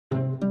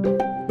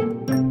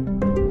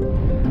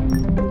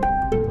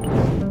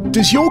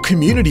Does your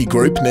community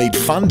group need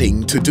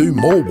funding to do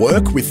more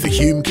work with the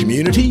Hume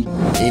community?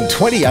 In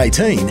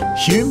 2018,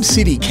 Hume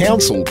City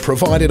Council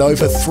provided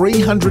over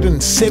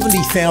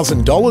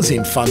 $370,000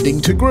 in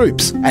funding to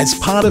groups as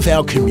part of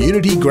our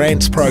Community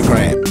Grants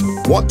program.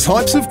 What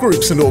types of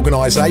groups and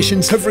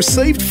organisations have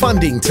received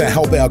funding to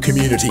help our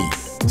community?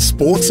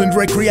 Sports and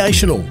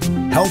recreational,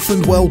 health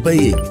and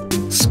wellbeing,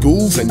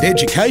 schools and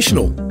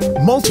educational,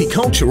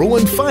 multicultural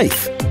and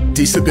faith,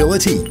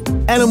 disability,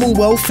 animal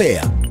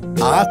welfare,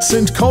 arts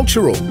and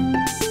cultural.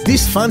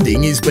 This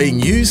funding is being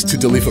used to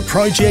deliver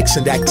projects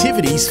and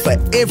activities for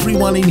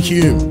everyone in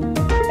Hume.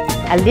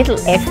 A little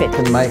effort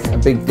can make a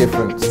big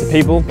difference to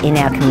people in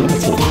our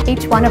community.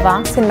 Each one of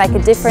us can make a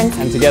difference,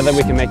 and together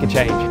we can make a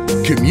change.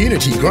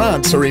 Community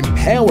grants are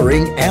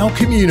empowering our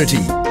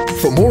community.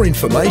 For more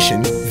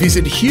information,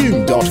 visit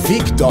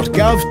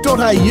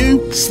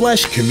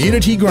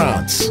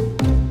hume.vic.gov.au/communitygrants.